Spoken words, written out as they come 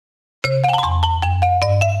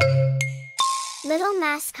Little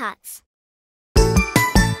Mascots.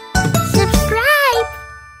 Subscribe!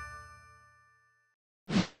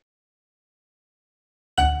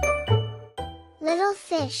 Little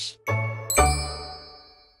fish.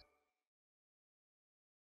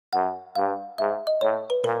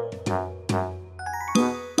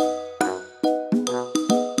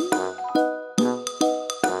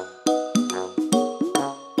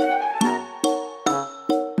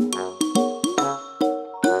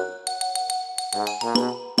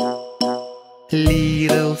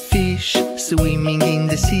 Little fish swimming in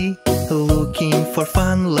the sea, looking for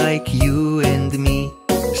fun like you and me.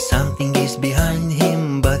 Something is behind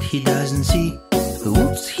him but he doesn't see.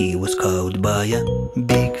 Oops, he was caught by a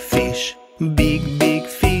big fish. Big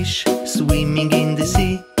fish swimming in the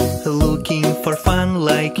sea, looking for fun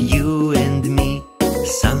like you and me.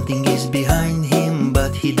 Something is behind him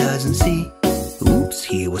but he doesn't see. Oops,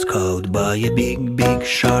 he was caught by a big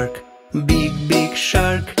shark. Big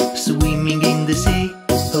shark swimming in the sea,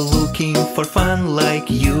 looking for fun like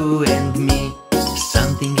you and me.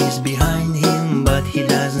 Something is behind him but he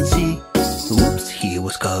doesn't see. Oops, he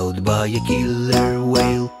was caught by a killer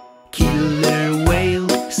whale. Killer whale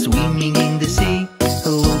swimming in the sea,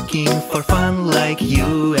 looking for fun like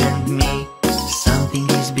you and me. Something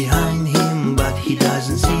is behind him but he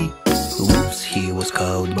doesn't see. Oops, he was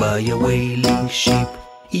caught by a whaling ship.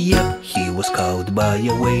 Yep, he was caught by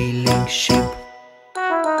a whaling ship.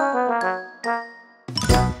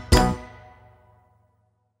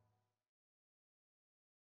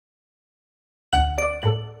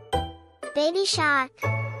 Baby shark.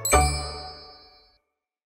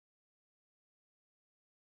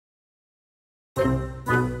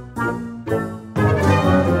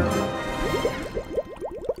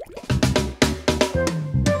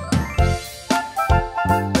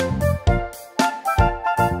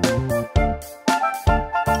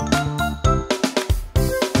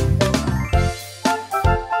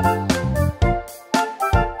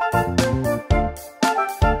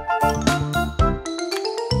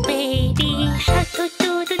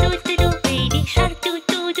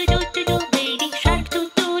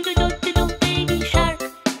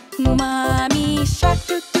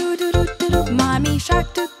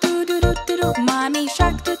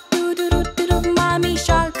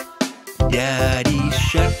 Daddy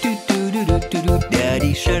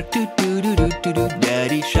shark, doo doo doo doo doo doo.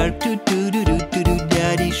 Daddy shark, doo doo doo doo doo doo.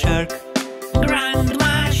 Daddy shark.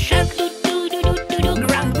 Grandma shark, doo doo doo doo doo doo.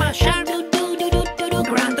 Grandma shark, doo doo doo doo doo doo.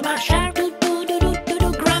 Grandma shark, doo doo doo doo doo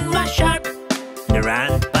doo. Grandma shark.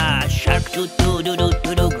 Grandpa shark, doo doo doo doo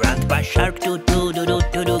doo doo. Grandpa shark, doo doo doo doo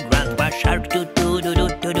doo doo. Grandpa shark, doo doo doo doo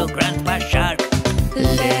doo doo. Grandpa shark.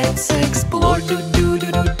 Let's explore, doo doo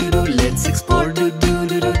doo doo doo doo. Let's explore, doo doo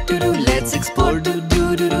doo doo doo doo. Let's explore, doo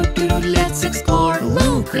doo doo doo doo doo. Let's explore.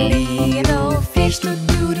 Look, little fish, doo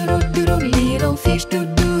doo doo doo doo doo. Little fish, doo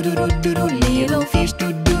doo doo doo doo doo. Little fish,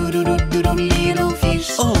 doo doo doo doo doo doo. Little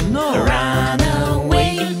fish. Oh no! Run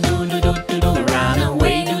away, doo doo doo doo doo. Run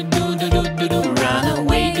away, doo doo doo doo doo doo. Run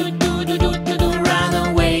away, doo doo doo doo doo doo. Run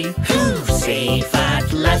away. Safe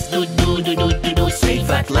at last, doo doo doo doo doo doo. Safe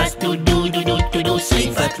at last, doo doo doo doo doo doo.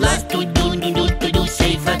 Safe at last, doo doo doo doo doo doo.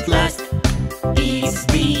 Safe at last. It's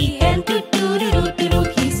the end, doo doo doo doo doo doo.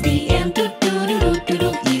 It's the end, doo doo doo doo doo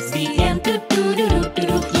doo. It's the end, doo doo doo doo doo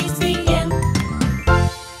doo. It's the end.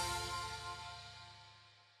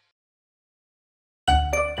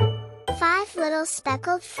 Five little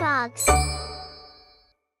speckled frogs.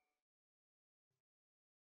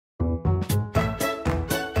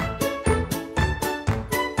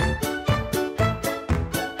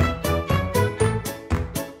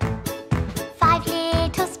 Five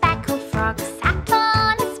little speckled frogs sat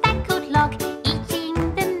on a speckled log, eating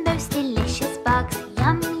the most delicious bugs.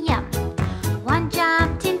 Yum, yum. One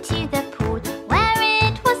jumped into the pool where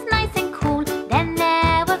it was nice and cool. Then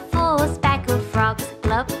there were four speckled frogs.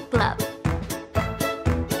 Glub, glub.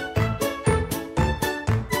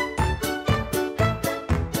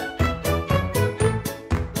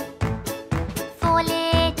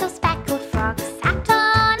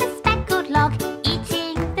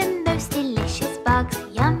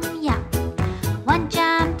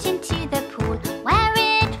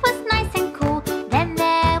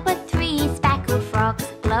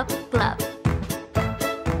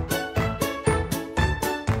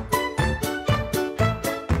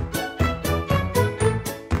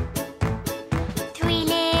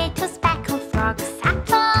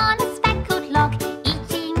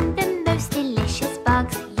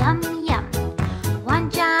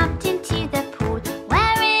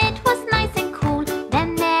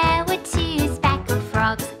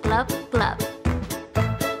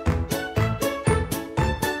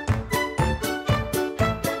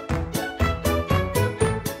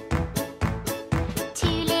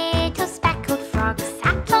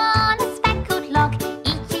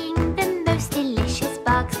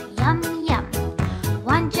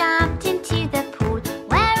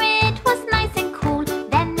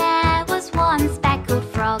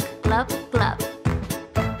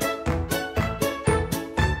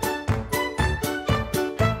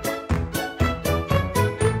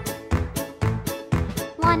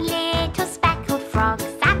 One little speckled frog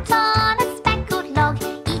sat on a speckled log,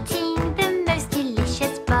 eating the most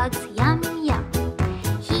delicious bugs. Yum, yum.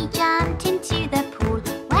 He jumped into the pool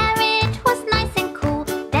where it was nice and cool.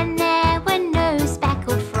 Then there were no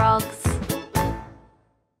speckled frogs.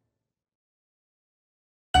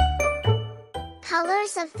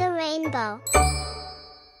 Colors of the rainbow.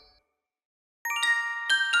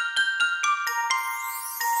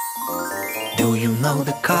 Do you know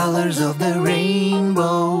the colors of the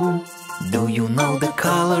rainbow? Do you know the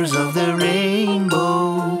colors of the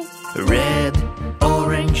rainbow? Red,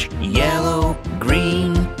 orange, yellow,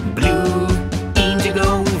 green, blue,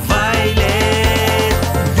 indigo, violet.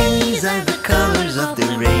 These are the colors of the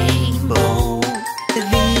rainbow.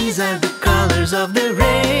 These are the colors of the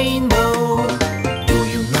rainbow. Do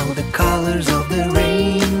you know the colors of the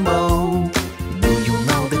rainbow? Do you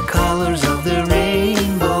know the colors of the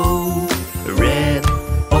rainbow? Red,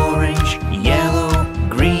 orange, yellow,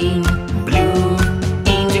 green, blue,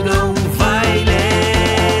 indigo,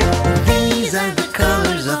 violet. These are the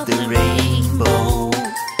colors of the rainbow.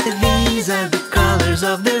 These are the colors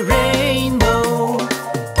of the rainbow.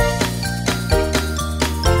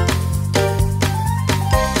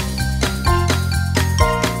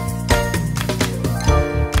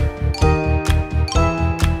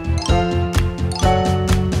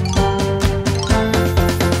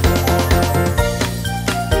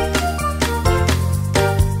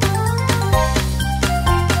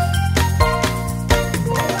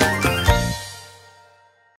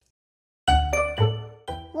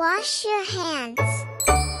 Wash your hands.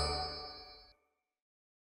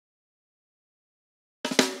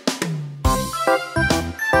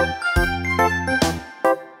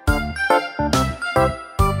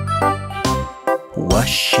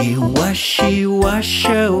 Washy, washy, wash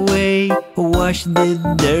away. Wash the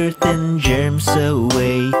dirt and germs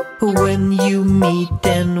away. When you meet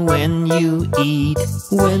and when you eat,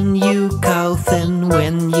 when you cough and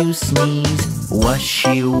when you sneeze.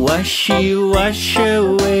 Washy, washy, wash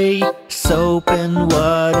away. Soap and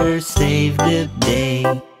water save the day.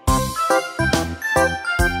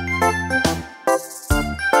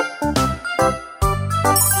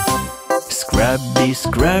 Scrubby,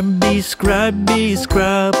 scrubby, scrubby,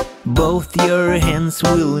 scrub. Both your hands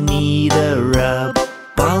will need a rub.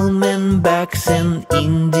 Palm and backs and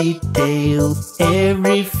in detail.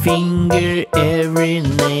 Every finger, every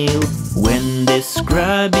nail. When the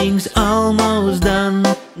scrubbing's almost done,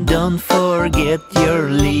 don't forget your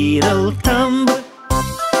little thumb.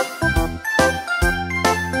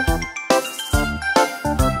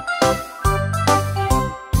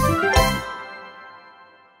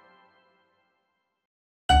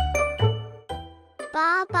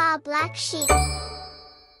 Ba ba black sheep.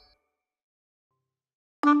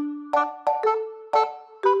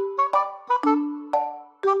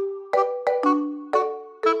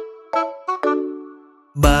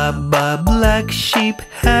 Ba ba black sheep,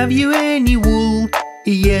 have you any wool?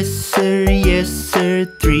 Yes sir,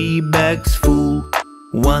 3 bags full.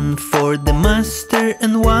 One for the master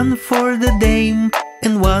and one for the dame,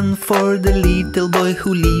 and one for the little boy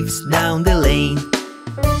who lives down the lane.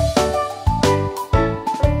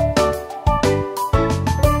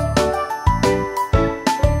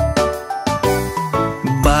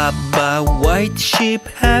 Baba white sheep,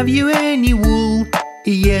 have you any wool?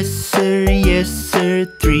 Yes sir,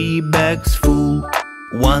 3 bags full.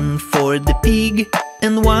 One for the pig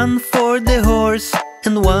and one for the horse,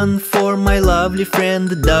 and one for my lovely friend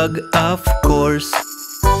the dog, of course.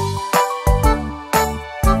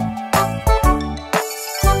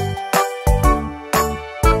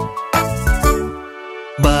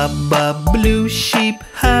 Baba blue sheep,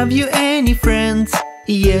 have you any friends?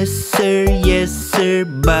 Yes sir,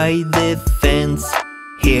 by the fence.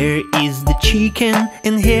 Here is the chicken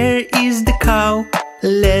and here is the cow.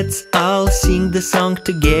 Let's all sing the song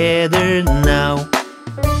together now.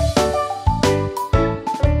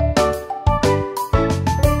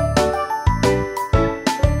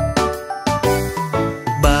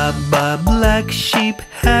 Baba black sheep,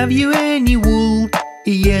 have you any wool?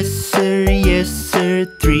 Yes sir,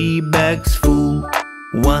 3 bags full.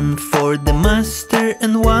 One for the master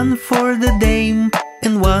and one for the dame,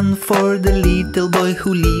 and one for the little boy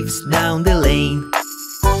who lives down the lane.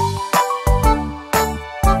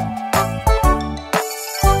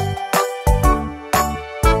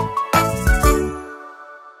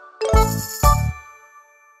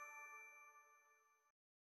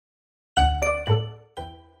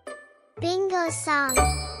 Bingo song.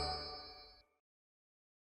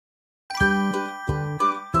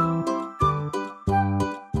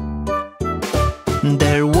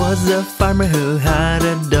 There was a farmer who had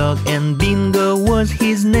a dog, and Bingo was was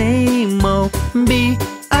his name. Oh,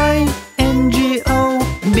 B-I-N-G-O,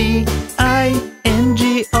 B-I-N-G-O,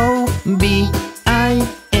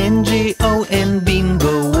 B-I-N-G-O, and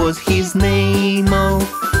Bingo was his name. Oh,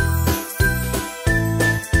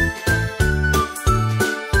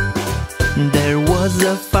 there was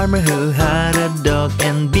a farmer who had a dog,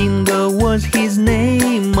 and Bingo was his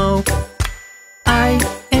name. Oh,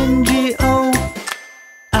 I-N-G-O,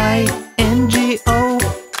 I-N-G-O,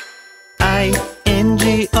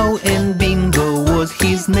 I-N-G-O, and Bingo was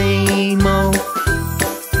his name. Oh,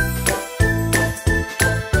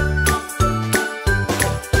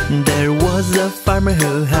 there was a farmer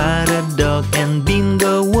who had a dog, and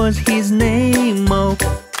Bingo was his name. Oh,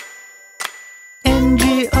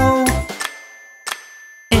 N-G-O,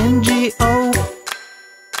 N-G-O,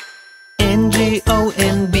 N-G-O,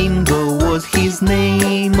 and Bingo was his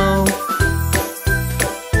name. Oh,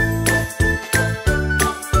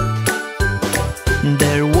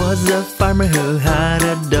 there was a farmer who had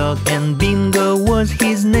a dog, and Bingo was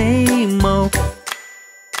his name. Oh,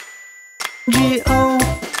 G-O,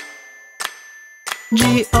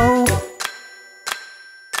 G-O,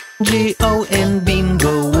 G-O, and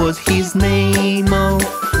Bingo was his name. Oh,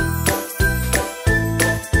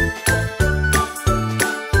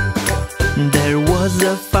 there was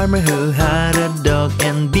a farmer who had a dog,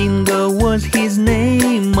 and Bingo was his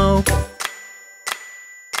name. Oh,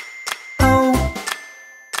 oh,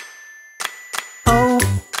 oh,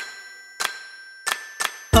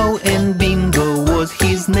 oh, and Bingo was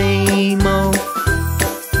his name. Oh,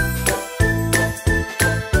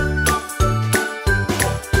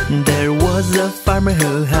 there was a farmer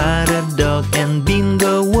who had a dog, and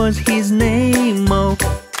Bingo was his name. Oh,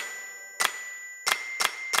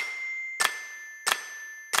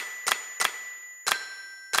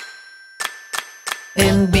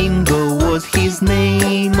 and Bingo was his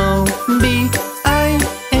name. Oh,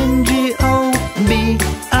 B-I-N-G-O,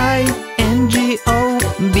 B-I-N-G-O,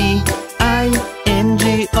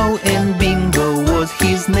 B-I-N-G-O, and Bingo was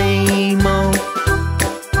his name. Oh,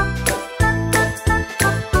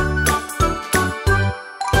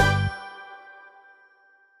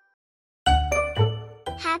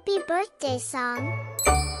 Happy birthday song.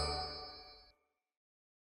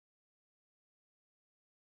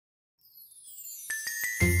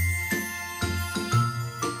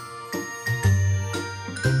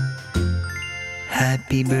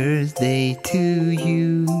 happy birthday to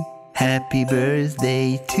you. Happy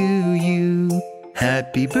birthday to you.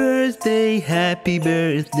 Happy birthday, happy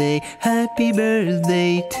birthday, happy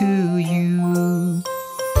birthday to you.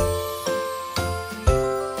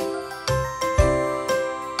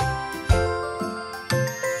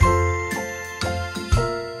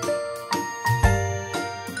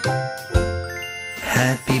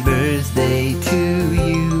 Happy birthday to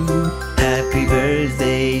you. Happy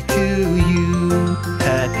birthday to you.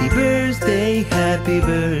 Happy birthday, happy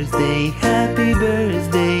birthday, happy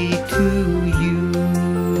birthday to you.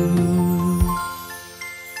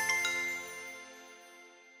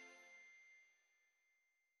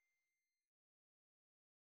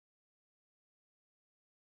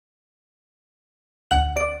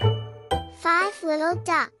 Five little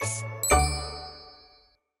ducks.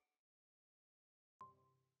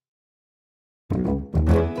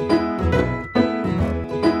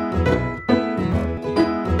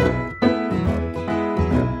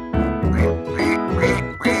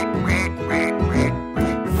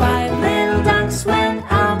 Five little ducks went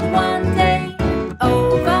out one day,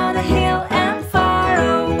 over the hill and far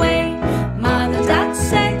away. Mother duck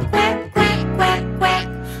said quack, quack, quack, quack,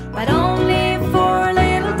 but only four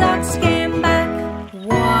little ducks came back. 1,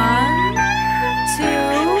 2,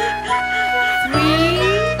 3,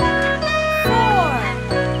 4.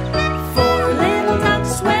 Four little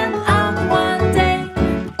ducks went out one day,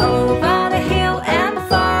 over the hill and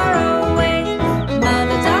far away.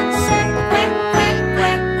 Mother duck said quack, quack,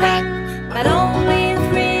 quack, quack, but only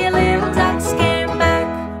three little ducks came back.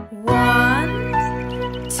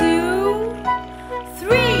 1, 2,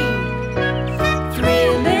 3. Three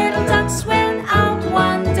little ducks went out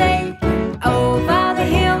one day, over the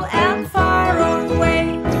hill and far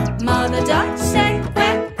away. Mother duck said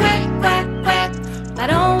quack, quack, quack, quack, but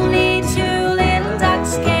only two little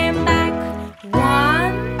ducks came back.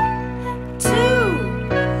 1, 2.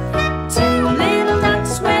 Two little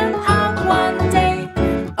ducks went out one day,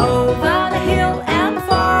 over the hill and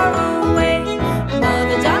far away.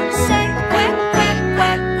 Mother duck said quack, quack,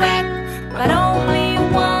 quack, quack, but only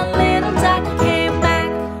one little duck came back.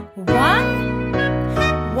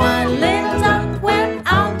 One little duck went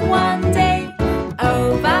out one day,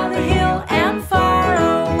 over the hill and far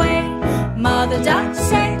away. Mother duck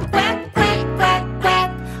said quack, quack, quack,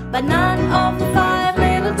 but none of the 5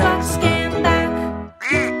 little ducks came back.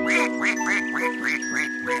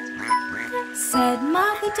 Said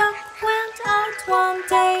Mother Duck went out one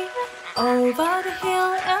day, over the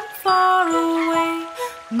hill and far away.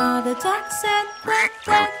 Mother Duck said quack,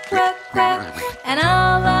 quack, quack, quack, and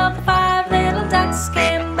all of the 5 little ducks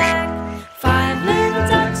came back. 5 little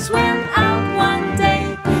ducks went out one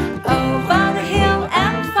day, over the hill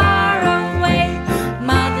and far away.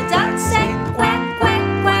 Mother Duck said quack, quack,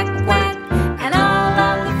 quack, quack, and all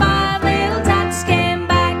of the 5 little ducks came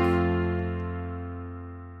back.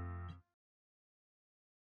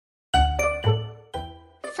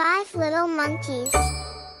 Five little monkeys.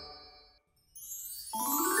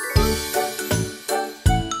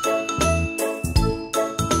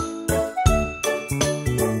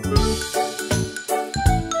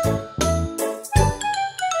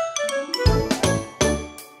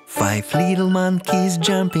 Five little monkeys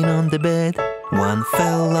jumping on the bed. One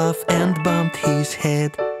fell off and bumped his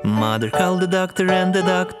head. Mother called the doctor and the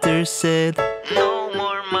doctor said, "No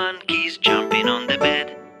more monkeys jumping on the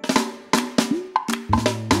bed."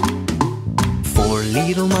 Four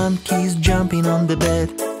little monkeys jumping on the bed.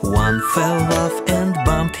 One fell off and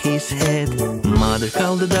bumped his head. Mother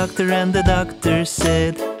called the doctor and the doctor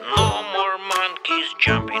said, "No more monkeys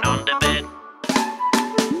jumping on the bed."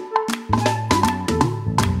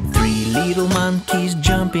 Little monkeys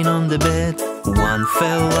jumping on the bed. One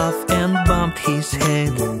fell off and bumped his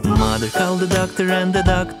head. Mother called the doctor and the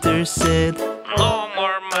doctor said, "No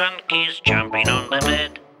more monkeys jumping on the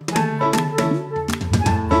bed."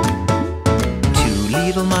 Two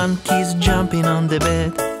little monkeys jumping on the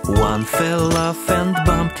bed. One fell off and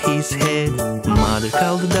bumped his head. Mother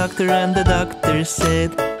called the doctor and the doctor said,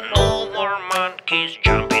 "No more monkeys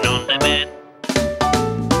jumping on the bed."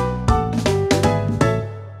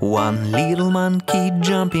 One little monkey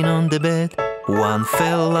jumping on the bed. One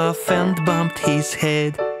fell off and bumped his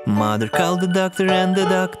head. Mother called the doctor and the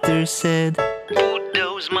doctor said, "Put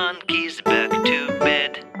those monkeys back to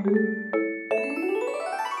bed."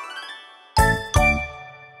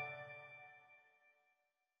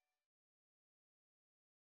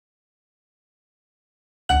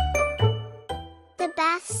 The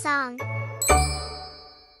bath song.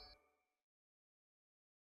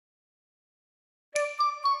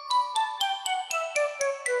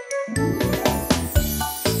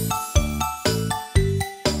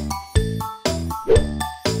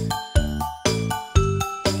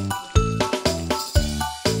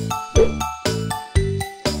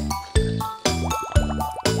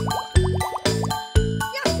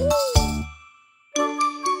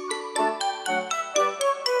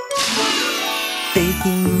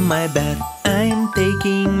 Taking my bath, I'm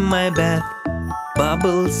taking my bath.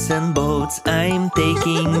 Bubbles and boats, I'm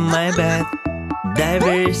taking my bath.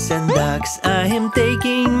 Divers and ducks, I'm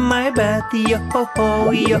taking my bath.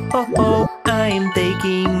 Yo-ho-ho, yo-ho-ho, I'm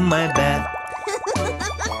taking my bath.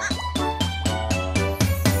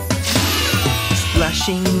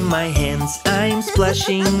 Splashing my hands, I'm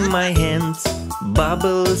splashing my hands.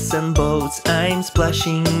 Bubbles and boats, I'm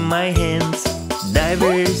splashing my hands.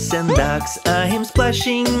 Divers and ducks, I'm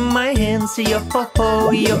splashing my hands.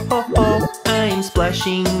 Yo-ho-ho, yo-ho-ho, I'm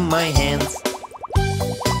splashing my hands.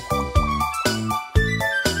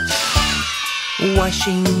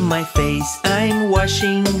 Washing my face, I'm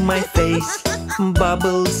washing my face.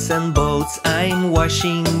 Bubbles and boats, I'm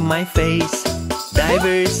washing my face.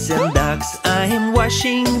 Divers and ducks, I'm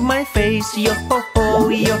washing my face. Yo-ho-ho,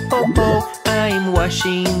 yo-ho-ho, I'm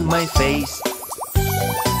washing my face.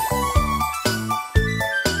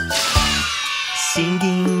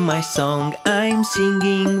 Singing my song, I'm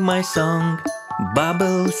singing my song.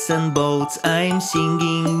 Bubbles and boats, I'm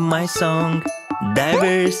singing my song.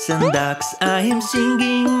 Divers and ducks, I'm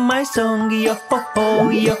singing my song. Yo-ho-ho,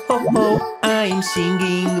 yo-ho-ho, I'm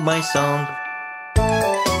singing my song.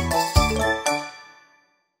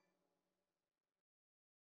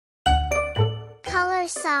 Color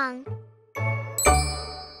song.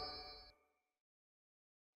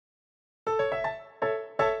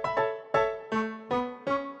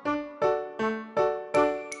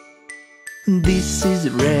 This is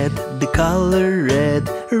red, the color red.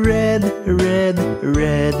 Red, red,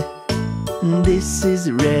 red. This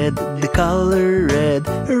is red, the color red.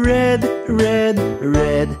 Red, red,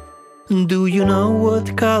 red. Do you know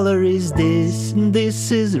what color is this?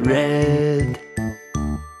 This is red.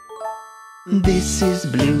 This is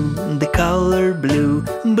blue, the color blue.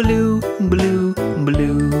 Blue, blue,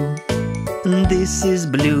 blue. This is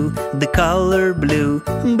blue, the color blue.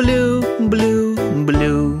 Blue, blue,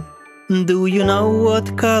 blue. Do you know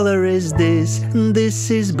what color is this?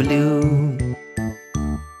 This is blue.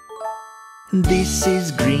 This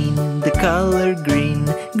is green, the color green.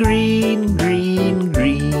 Green, green,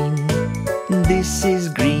 green. This is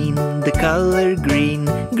green, the color green.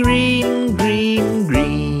 Green, green,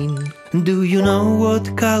 green. Do you know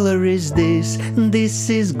what color is this? This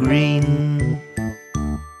is green.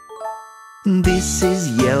 This is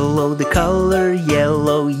yellow, the color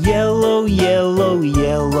yellow. Yellow, yellow,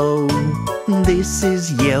 yellow. This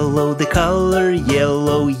is yellow, the color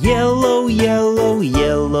yellow. Yellow, yellow,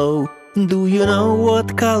 yellow. Do you know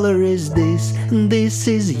what color is this? This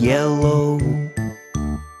is yellow.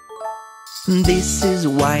 This is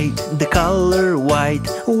white, the color white.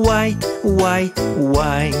 White, white,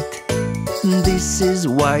 white. This is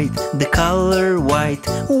white, the color white.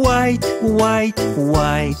 White, white,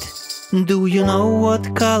 white. Do you know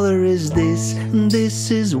what color is this?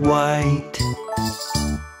 This is white.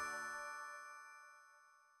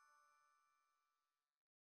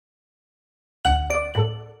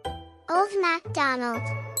 Old MacDonald.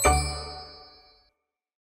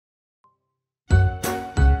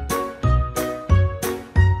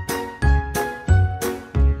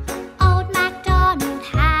 Old MacDonald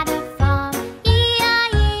had a farm,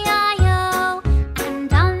 E-I-E-I-O.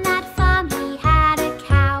 And on that farm he had a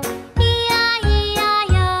cow,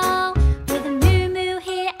 E-I-E-I-O. With a moo-moo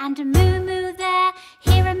here and a moo-moo there.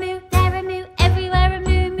 Here a moo, there a moo, everywhere a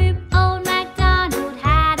moo-moo. Old MacDonald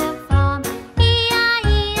had a farm,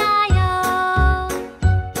 E-I-E-I-O.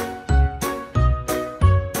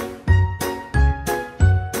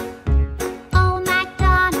 Old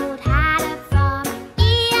MacDonald had a farm,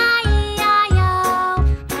 E-I-E-I-O.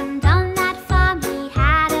 And on that farm he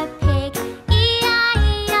had a pig,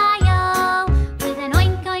 E-I-E-I-O. With an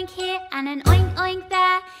oink oink here and an oink oink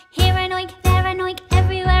there. Here an oink, there an oink,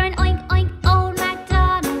 everywhere an oink oink. Old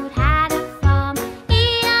MacDonald had a farm,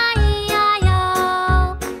 E-I-E-I-O.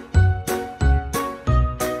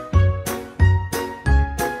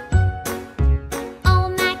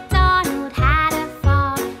 Old MacDonald had a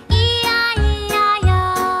farm, E-I-E-I-O.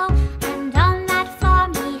 And on that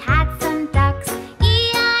farm he had some ducks,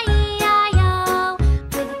 E-I-E-I-O.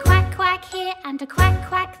 With a quack quack here and a quack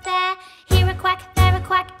quack there. Here a quack, there a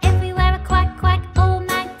quack, everywhere a quack quack. Old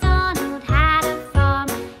MacDonald had a farm,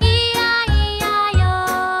 E-I-E-I-O.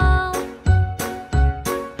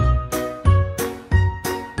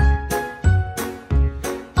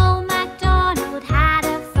 Old MacDonald had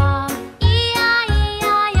a farm,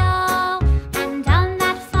 E-I-E-I-O. And on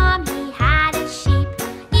that farm he had a sheep,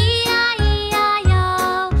 E-I-E-I-O.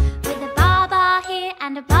 With a baa-baa here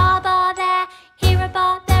and a baa-baa there. Here a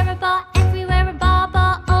baa, there a baa, everywhere a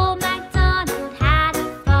baa-baa. Old MacDonald had a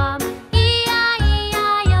farm,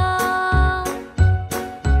 E-I-E-I-O.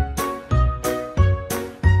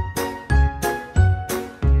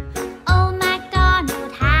 Old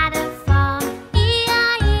MacDonald had a farm,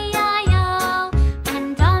 E-I-E-I-O.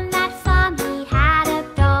 And on that farm he had a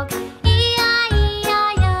dog,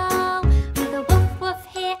 E-I-E-I-O. With a woof woof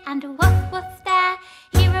here and a woof woof there.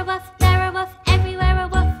 Here a woof, there a woof, everywhere a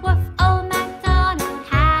woof woof. Old MacDonald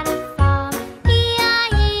had a farm,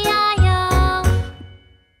 E-I-E-I-O.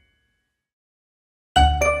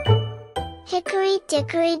 Hickory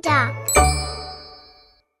Dickory Dock.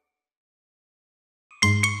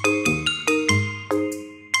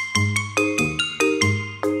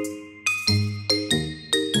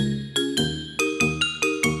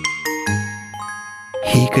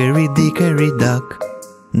 Hickory dickory dock,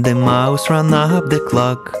 the mouse ran up the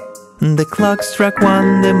clock. The clock struck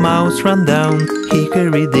one, the mouse ran down.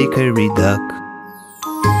 Hickory dickory dock.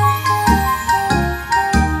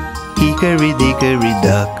 Hickory dickory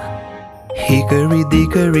dock. Hickory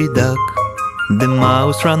dickory dock, the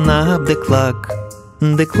mouse ran up the clock.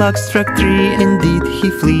 The clock struck three, and did he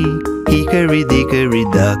flee? Hickory dickory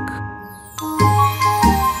dock.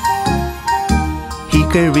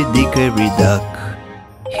 Hickory dickory dock.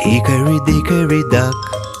 Hickory dickory dock,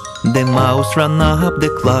 the mouse ran up the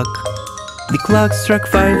clock. The clock struck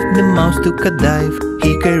five, the mouse took a dive.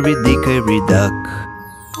 Hickory dickory dock.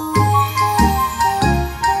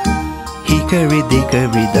 Hickory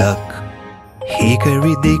dickory dock.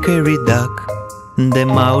 Hickory dickory dock, the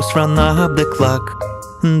mouse ran up the clock.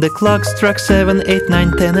 The clock struck 7, 8,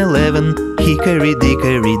 9, 10, 11. Hickory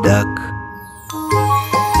dickory dock.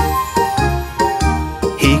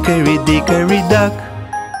 Hickory dickory dock.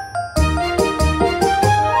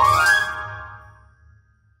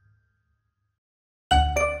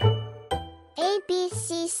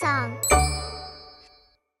 ABC song.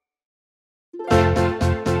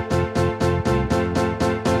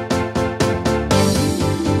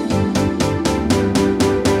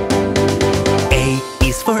 A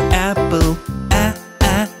is for apple,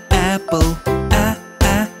 apple,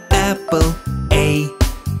 apple.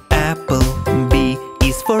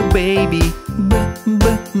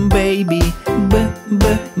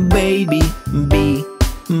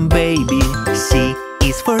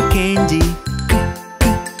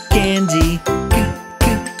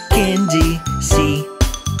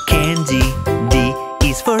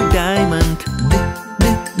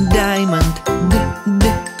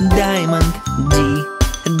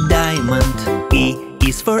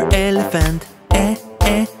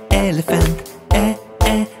 elephant.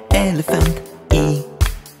 Elephant. E,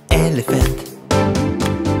 elephant.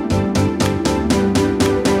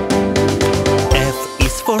 F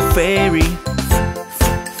is for fairy.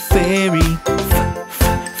 Fairy.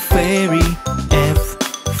 Fairy. F,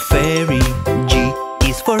 fairy. G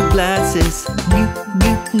is for glasses.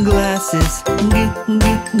 Glasses.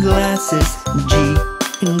 Glasses. G,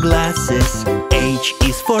 glasses. H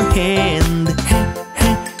is for hand.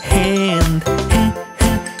 Hand.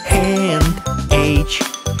 Hand. H,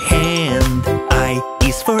 hand. I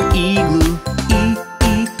is for igloo.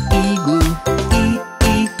 Igloo.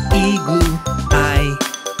 Igloo. I,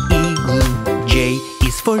 igloo. J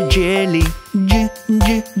is for jelly.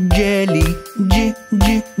 Jelly.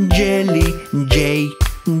 Jelly. J,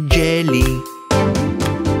 jelly.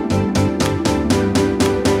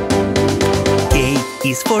 K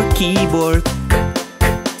is for keyboard.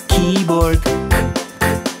 Keyboard.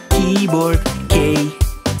 Keyboard. K,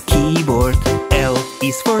 keyboard. L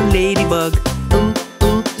is for ladybug.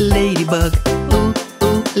 Ladybug.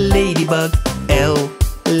 Ladybug. L,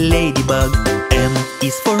 ladybug. M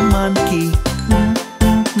is for monkey.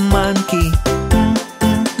 Monkey.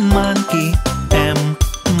 Monkey. M,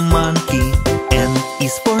 monkey. N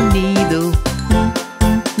is for needle.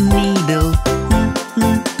 Needle.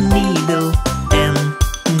 Needle. N,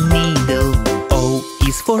 needle. O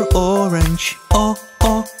is for orange.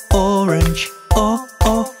 Orange.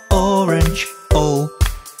 Orange. O,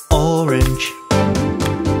 orange.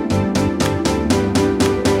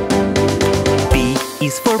 P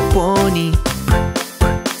is for pony.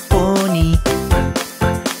 Pony.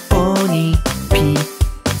 Pony. P,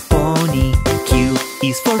 pony. Q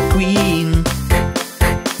is for queen.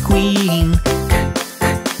 Queen.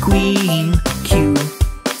 Queen. Q,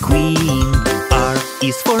 queen. R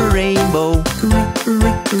is for rainbow.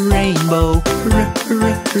 Rainbow.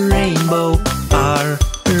 Rainbow. R,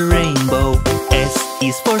 rainbow. S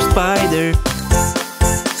is for spider.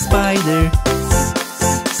 Spider.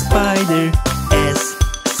 Spider. S,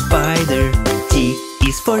 spider. T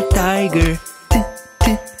is for tiger.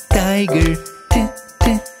 Tiger.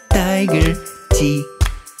 Tiger. T,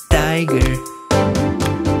 tiger.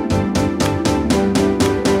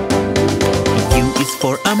 U is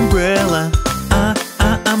for umbrella.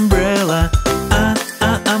 Umbrella.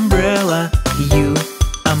 Umbrella. U,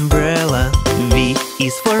 umbrella. V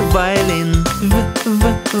is for violin.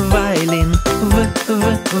 Violin.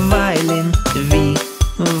 Violin. V,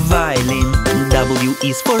 violin. W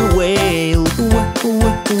is for whale.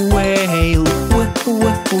 Whale.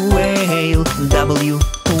 Whale. W,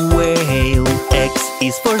 whale. X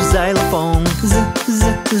is for xylophone.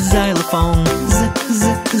 Xylophone.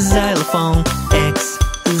 Xylophone. X,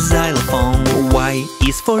 xylophone. Y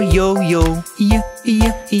is for yo-yo.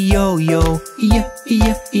 Yo-yo.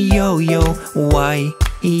 Yo-yo. Y,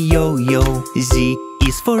 yo-yo. Z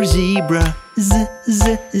is for zebra.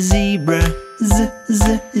 Zebra.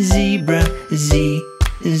 Zebra. Z,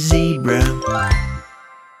 zebra.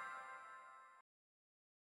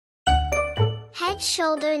 Head,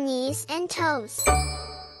 shoulder, knees, and toes.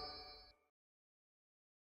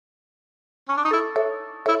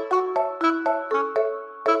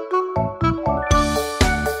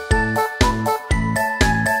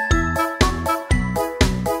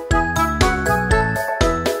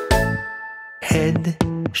 Head,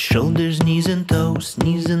 shoulders, knees and toes,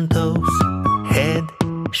 knees and toes. Head,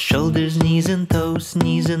 shoulders, knees and toes,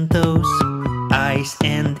 knees and toes. Eyes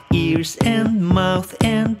and ears and mouth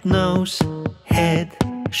and nose. Head,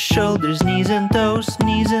 shoulders, knees and toes,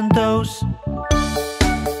 knees and toes.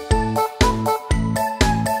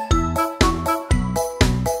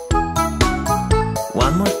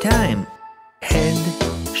 One more time. Head,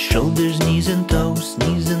 shoulders, knees and toes,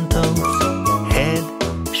 knees and toes. Head,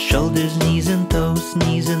 shoulders, knees and toes,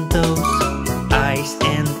 knees and toes. Eyes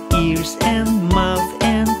and ears and mouth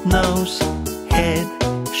and nose. Head,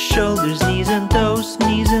 shoulders, knees and toes,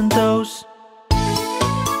 knees and toes.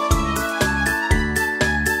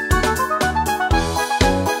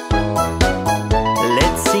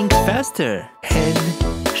 Let's sing faster. Head,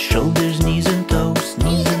 shoulders, knees and toes,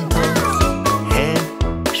 knees and toes.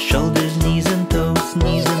 Head, shoulders, knees and toes,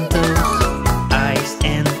 knees and toes. Eyes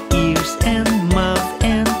and ears and mouth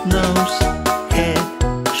and nose. Head,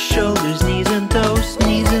 shoulders, knees and toes,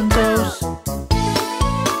 knees and toes.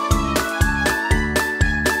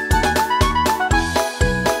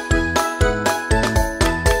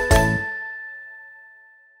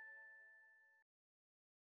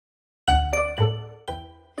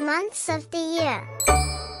 Months of the year.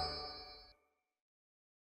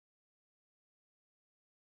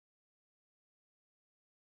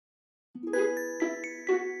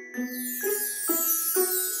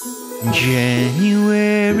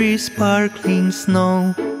 January, sparkling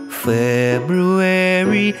snow.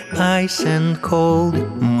 February, ice and cold.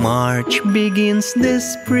 March begins the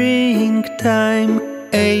springtime.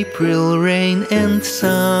 April, rain and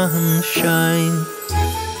sunshine.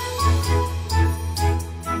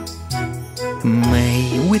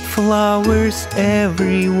 May with flowers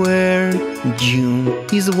everywhere. June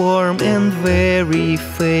is warm and very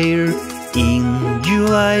fair. In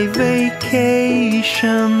July,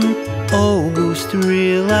 vacation. August,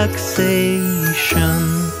 relaxation.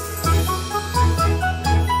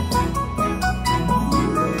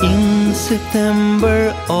 In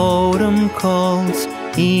September, autumn calls.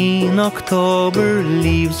 In October,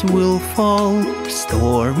 leaves will fall.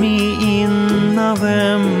 Stormy in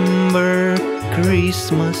November.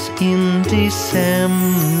 Christmas in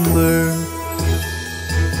December.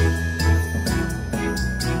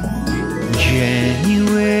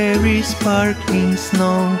 January, sparkling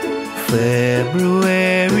snow.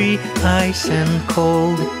 February, ice and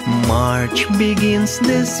cold. March begins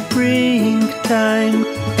the springtime.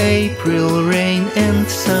 April, rain and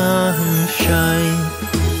sunshine.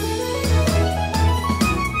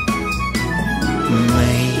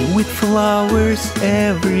 May with flowers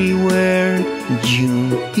everywhere.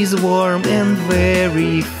 June is warm and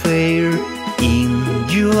very fair. In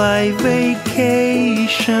July,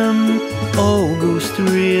 vacation. August,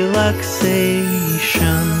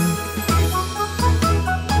 relaxation.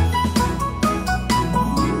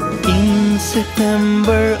 In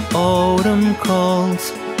September, autumn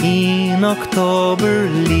calls. In October,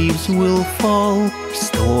 leaves will fall.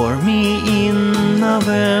 Stormy in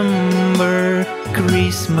November.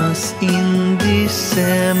 Christmas in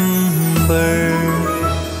December.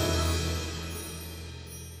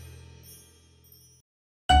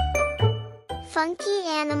 Funky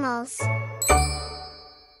animals.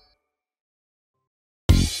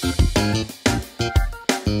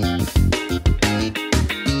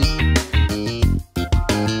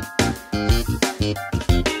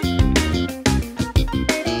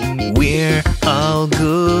 We're all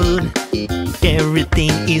good,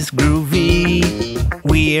 everything is groovy.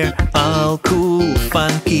 We're all cool,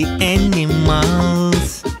 funky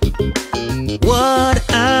animals. What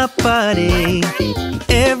a party,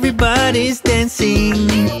 everybody's dancing.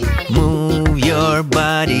 Move your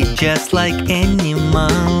body just like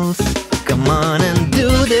animals. Come on and do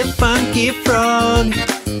the funky frog.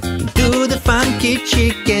 Do the funky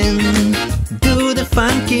chicken. Do the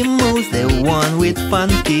funky moose, the one with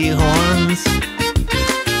funky horns.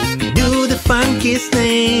 Do the funky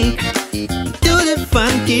snake. Do the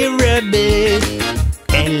funky rabbit.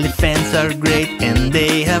 Elephants are great and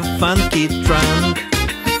they have funky trunk.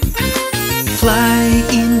 Fly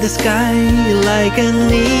in the sky like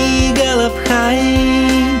an eagle up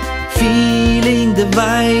high. Feeling the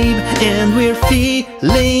vibe and we're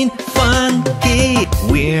feeling funky.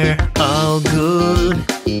 We're all good,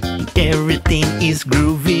 everything is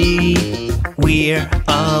groovy. We're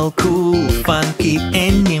all cool, funky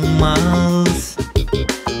animals.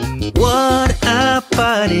 What a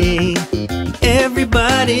party,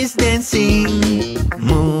 everybody's dancing.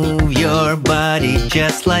 Move your body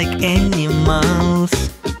just like animals.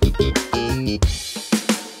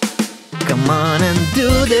 Come on and do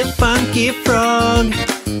the funky frog.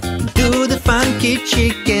 Do the funky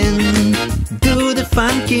chicken. Do the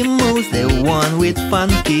funky moose, the one with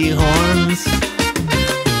funky horns.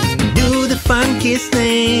 Do the funky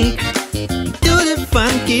snake. Do the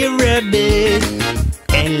funky rabbit.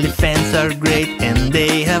 Elephants are great and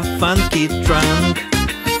they have funky trunk.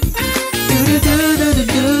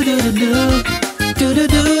 Do-do-do-do-do-do-do-do.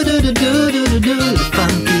 Do-do-do-do-do-do-do-do.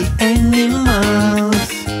 Funky animals.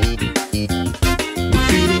 We're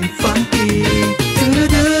feeling funky.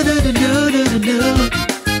 Do-do-do-do-do-do-do.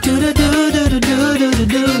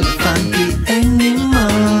 Do-do-do-do-do-do-do. Funky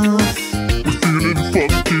animals. We're feeling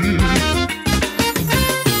funky.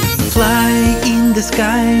 Fly in the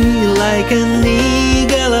sky like an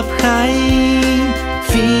eagle up high.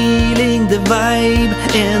 Feeling the vibe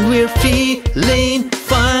and we're feeling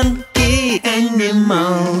funky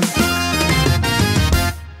animals.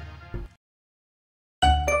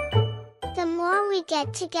 The more we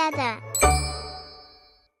get together.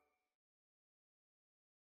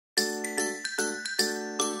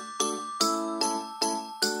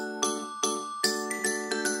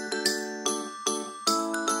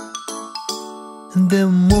 The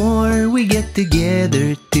more we get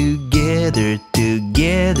together, together,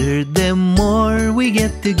 together. The more we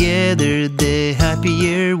get together, the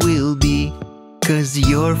happier we'll be. 'Cause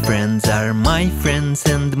your friends are my friends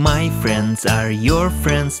and my friends are your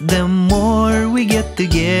friends. The more we get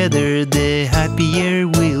together, the happier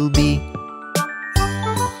we'll be.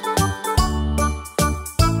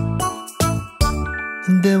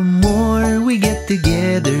 The more we get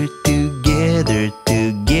together, together,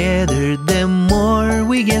 together, the more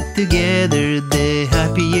we get together, the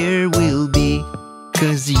happier we'll be.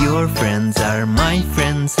 'Cause your friends are my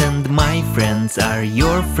friends and my friends are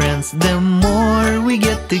your friends. The more we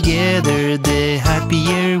get together, the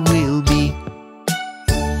happier we'll be.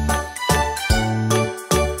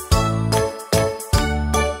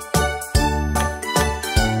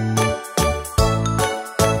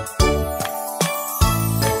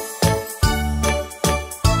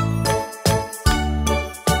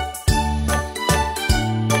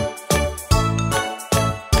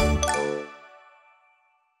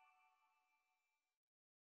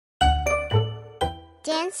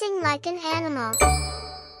 Dancing like an animal.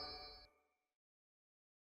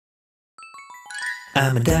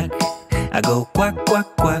 I'm a duck, I go quack, quack,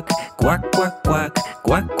 quack, quack, quack, quack,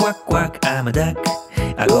 quack, quack, quack. I'm a duck,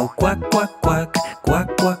 I go quack, quack, quack, quack,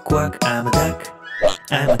 quack, quack. I'm a duck.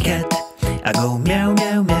 I'm a cat, I go meow,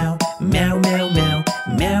 meow, meow, meow, meow, meow,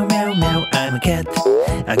 meow, meow, meow. I'm a cat,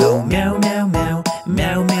 I go meow, meow, meow,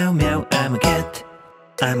 meow, meow, meow. I'm a cat.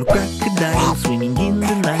 I'm a crocodile swimming in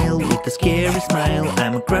the Nile with a scary smile.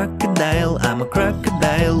 I'm a crocodile, I'm a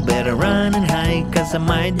crocodile. Better run and hide, 'cause I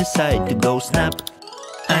might decide to go snap.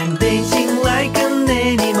 I'm dancing like an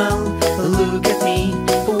animal. Look at me,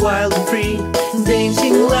 wild and free.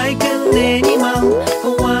 Dancing like an animal.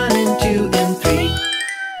 1 and 2 and 3.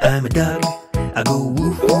 I'm a dog, I go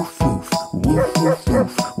woof woof woof, woof woof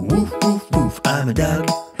woof, woof woof woof. I'm a dog,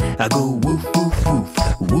 I go woof woof woof,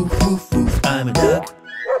 woof woof woof. I'm a dog.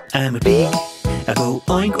 I'm a pig, I go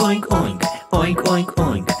oink oink oink, oink oink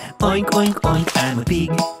oink, oink oink oink. I'm a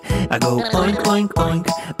pig, I go oink oink oink,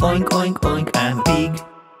 oink oink oink. I'm a pig.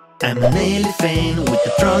 I'm an elephant with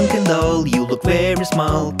a trunk and all. You look very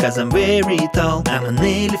small, 'cause I'm very tall. I'm an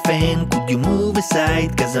elephant, could you move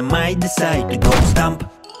aside? 'Cause I might decide to go stomp.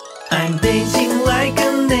 I'm dancing like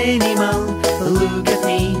an animal. Look at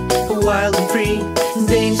me, wild and free.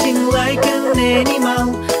 Dancing like an animal.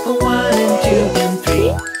 1 and 2 and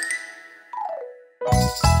 3.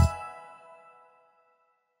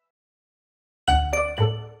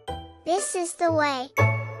 This is the way.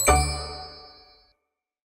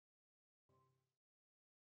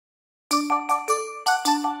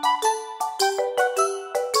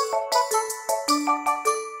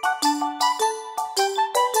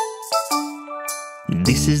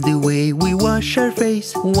 This is the way we wash our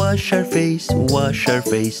face, wash our face, wash our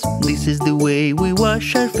face. This is the way we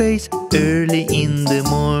wash our face early in the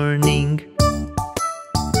morning.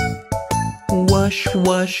 Wash,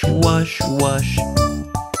 wash, wash, wash.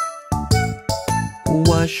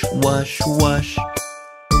 Wash, wash, wash.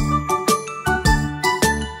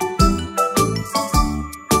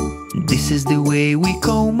 This is the way we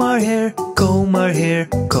comb our hair, comb our hair,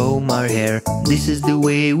 comb our hair. This is the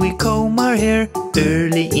way we comb our hair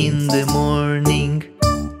early in the morning.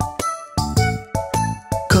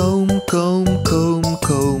 Comb, comb, comb,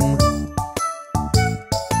 comb.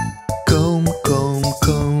 Comb, comb,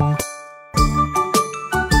 comb.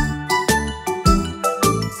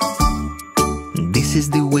 This is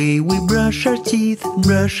the way we brush our teeth,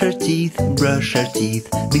 brush our teeth, brush our teeth.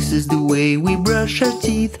 This is the way we brush our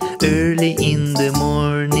teeth early in the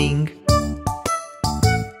morning.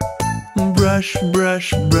 Brush,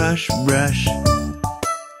 brush, brush, brush.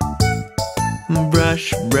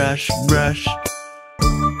 Brush, brush, brush.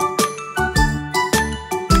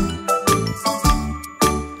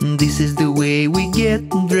 This is the way we get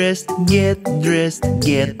dressed, get dressed,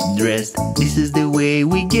 get dressed. This is the way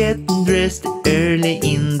we get dressed early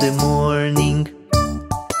in the morning.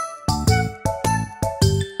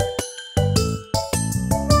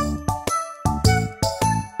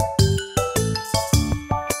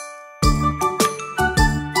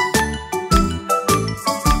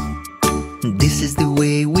 This is the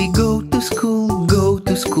way we go to school, go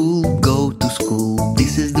to school, go to school.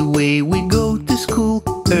 This is the way we go to school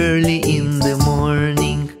early in the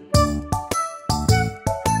morning.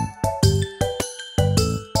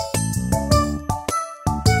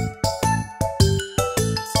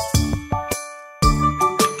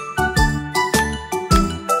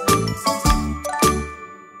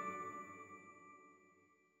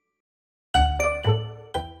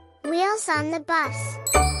 Wheels on the bus.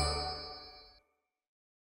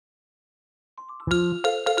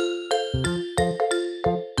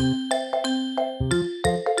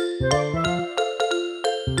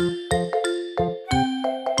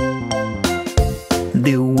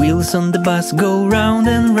 wheels on the bus go round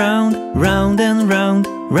and round, round and round,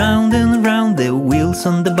 round and round. The wheels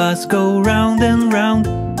on the bus go round and round,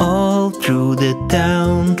 all through the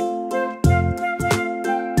town.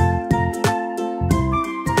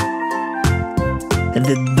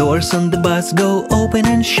 The doors on the bus go open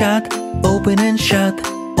and shut, open and shut,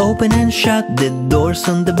 open and shut. The doors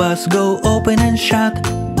on the bus go open and shut,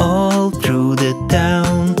 all through the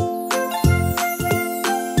town.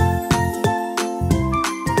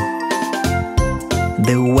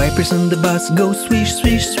 The wipers on the bus go swish,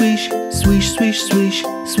 swish, swish, swish, swish, swish,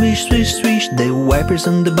 swish, swish, swish. The wipers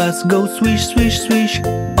on the bus go swish, swish, swish,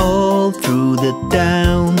 all through the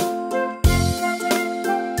town.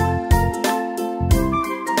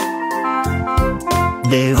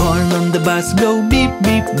 The horn on the bus go beep,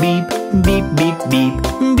 beep, beep, beep, beep, beep,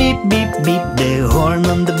 beep, beep, beep. The horn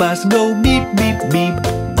on the bus go beep, beep, beep,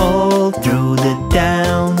 all through the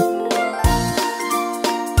town.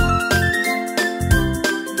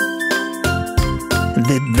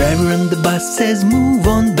 The driver on the bus says move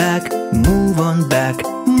on back, move on back,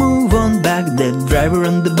 move on back. The driver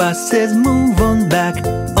on the bus says move on back,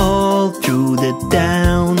 all through the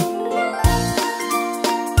town.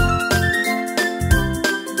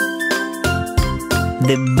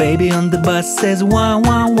 The baby on the bus says wah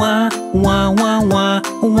wah wah, wah wah wah,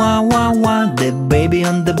 wah wah wah. The baby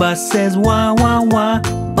on the bus says wah wah wah,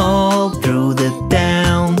 all through the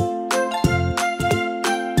town.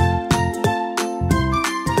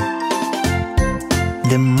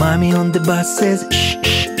 The mommy on the bus says shh,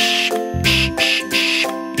 shh, shh, shh, shh,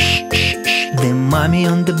 shh, shh, shh. The mommy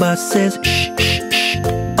on the bus says shh, shh, shh,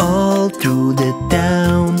 all through the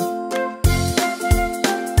town.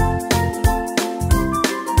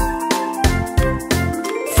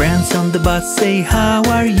 Friends on the bus say how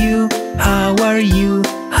are you, how are you,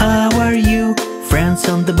 how are you. Friends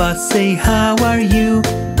on the bus say how are you,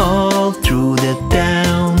 all through the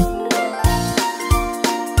town.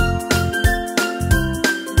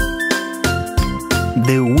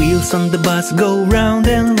 The wheels on the bus go round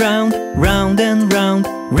and round, round and round,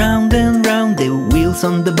 round and round. The wheels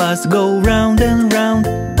on the bus go round and round,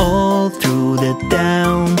 all through the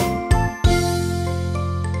town.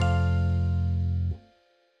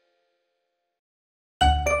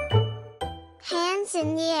 Hands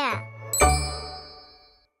in the air.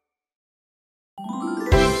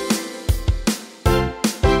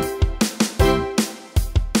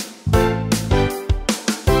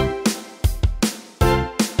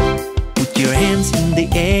 Put your hands in the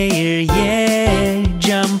air, yeah.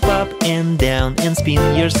 Jump up and down and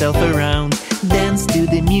spin yourself around. Dance to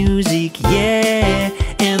the music, yeah.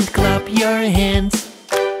 And clap your hands.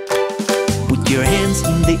 Put your hands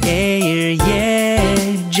in the air,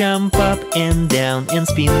 yeah. Jump up and down and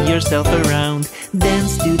spin yourself around.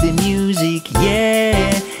 Dance to the music,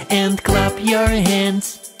 yeah. And clap your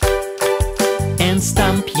hands. And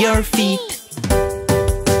stomp your feet.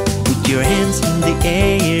 Put your hands in the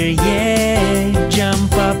air, yeah.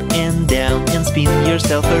 Jump up and down and spin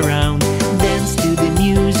yourself around. Dance to the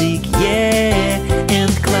music, yeah.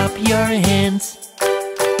 And clap your hands.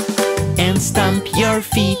 And stomp your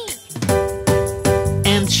feet.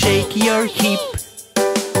 And shake your hip.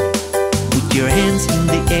 Put your hands in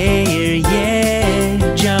the air,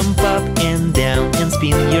 yeah. Jump up and down and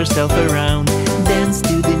spin yourself around. Dance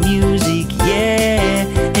to the music, yeah.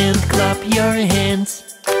 And clap your hands.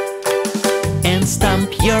 And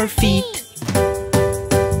stomp your feet.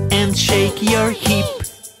 And shake your hip.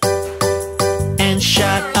 And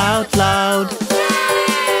shout out loud.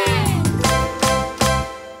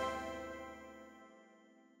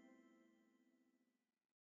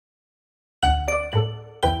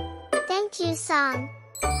 Thank you song.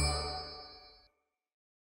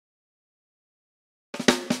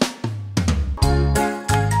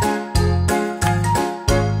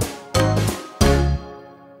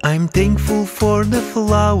 I'm thankful for the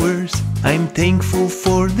flowers, I'm thankful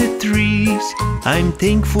for the trees, I'm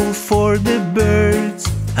thankful for the birds,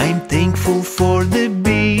 I'm thankful for the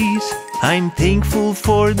bees, I'm thankful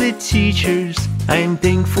for the teachers, I'm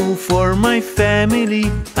thankful for my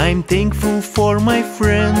family, I'm thankful for my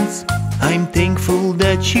friends, I'm thankful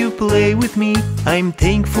that you play with me, I'm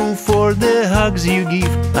thankful for the hugs you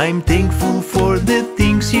give, I'm thankful for the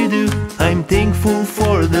things you do, I'm thankful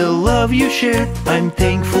for the love you share, I'm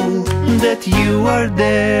thankful that you are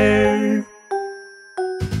there.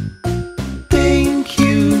 Thank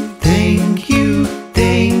you, thank you,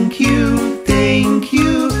 thank you, thank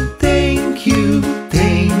you, thank you,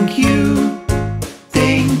 thank you,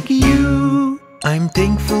 thank you. I'm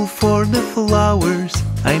thankful for the flowers,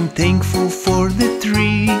 I'm thankful for the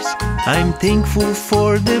trees, I'm thankful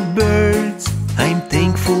for the birds, I'm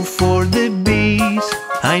thankful for the bees.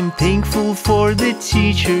 I'm thankful for the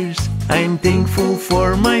teachers. I'm thankful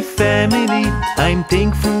for my family. I'm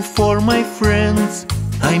thankful for my friends.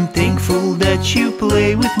 I'm thankful that you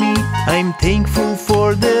play with me. I'm thankful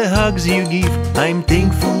for the hugs you give. I'm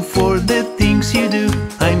thankful for the things you do.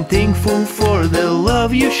 I'm thankful for the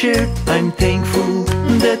love you share. I'm thankful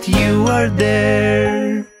that you are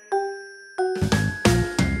there.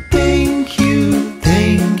 Thank you,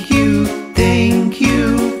 thank you, thank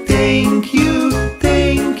you, thank you,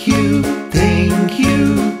 thank you, thank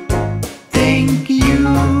you, thank you.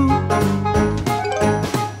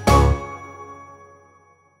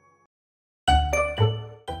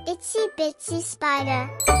 Itsy Bitsy Spider.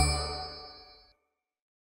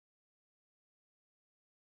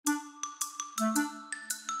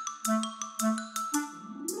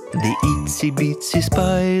 The itsy bitsy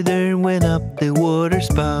spider went up the water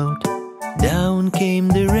spout. Down came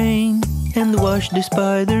the rain and washed the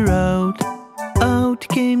spider out. Out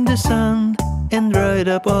came the sun and dried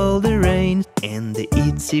up all the rain. And the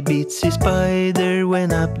itsy bitsy spider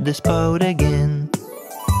went up the spout again.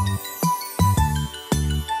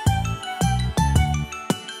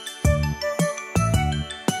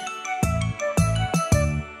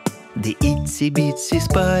 The itsy bitsy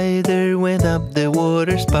spider went up the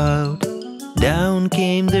water spout. Down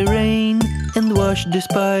came the rain and washed the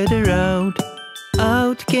spider out.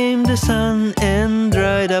 Out came the sun and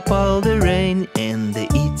dried up all the rain. And the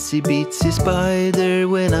itsy bitsy spider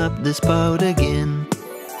went up the spout again.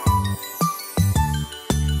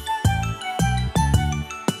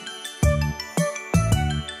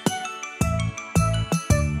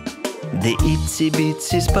 The itsy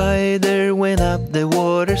bitsy spider went up the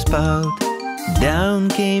water spout. Down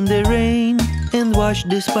came the rain and washed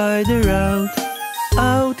the spider out.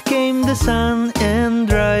 Out came the sun and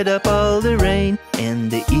dried up all the rain.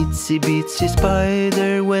 And the itsy bitsy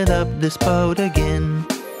spider went up the spout again.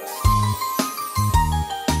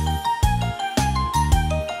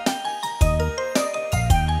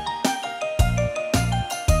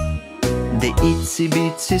 The itsy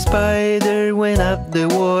bitsy spider went up the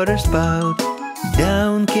water spout.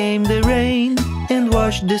 Down came the rain and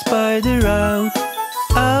washed the spider out.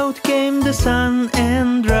 Out came the sun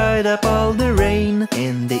and dried up all the rain.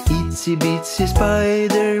 And the itsy bitsy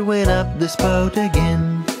spider went up the spout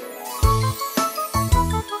again.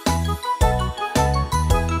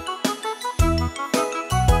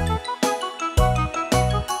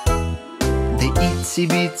 The itsy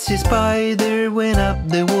bitsy spider went up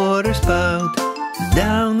the water spout.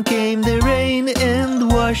 Down came the rain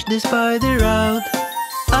and washed the spider out.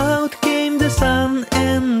 Out came the sun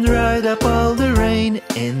and dried up all the rain.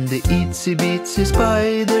 And the itsy bitsy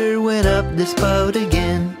spider went up the spout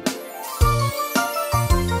again.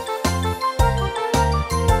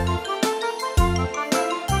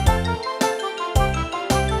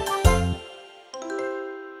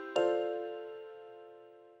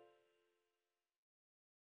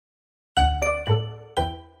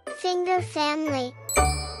 Finger Family.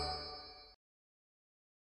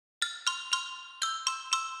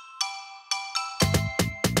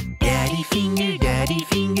 Daddy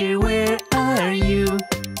finger, where are you?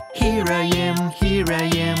 Here I am,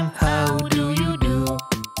 how do you do?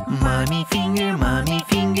 Mommy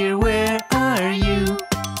finger, where are you?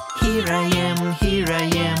 Here I am,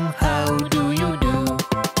 how do you do?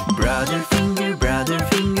 Brother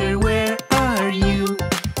finger, where are you?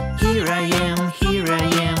 Here I am,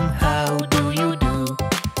 how do you do?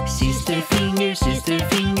 Sister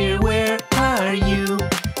finger, where are you?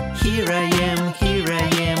 Here I am,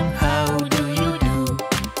 how do you do?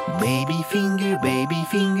 Baby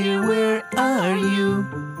finger, where are you?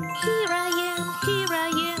 Here I am,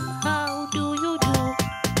 how do you do?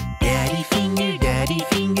 Daddy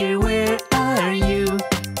finger, where are you?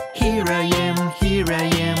 Here I am,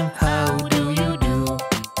 how do you do?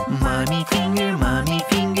 Mommy finger,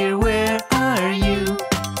 where are you?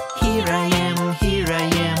 Here I am,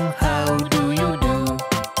 how do you do?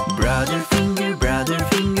 Brother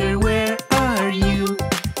finger, where are you?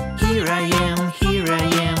 Here I am,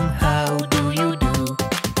 how do you do?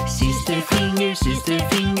 Sister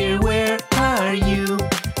finger, where are you?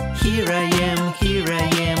 Here I am,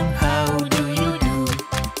 how do you do?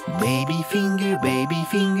 Baby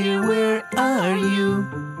finger, where are you?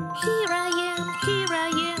 Here I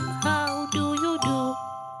am, how do you do?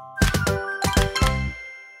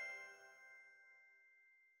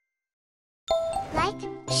 Like,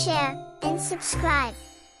 share, and subscribe.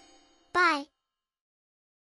 Bye.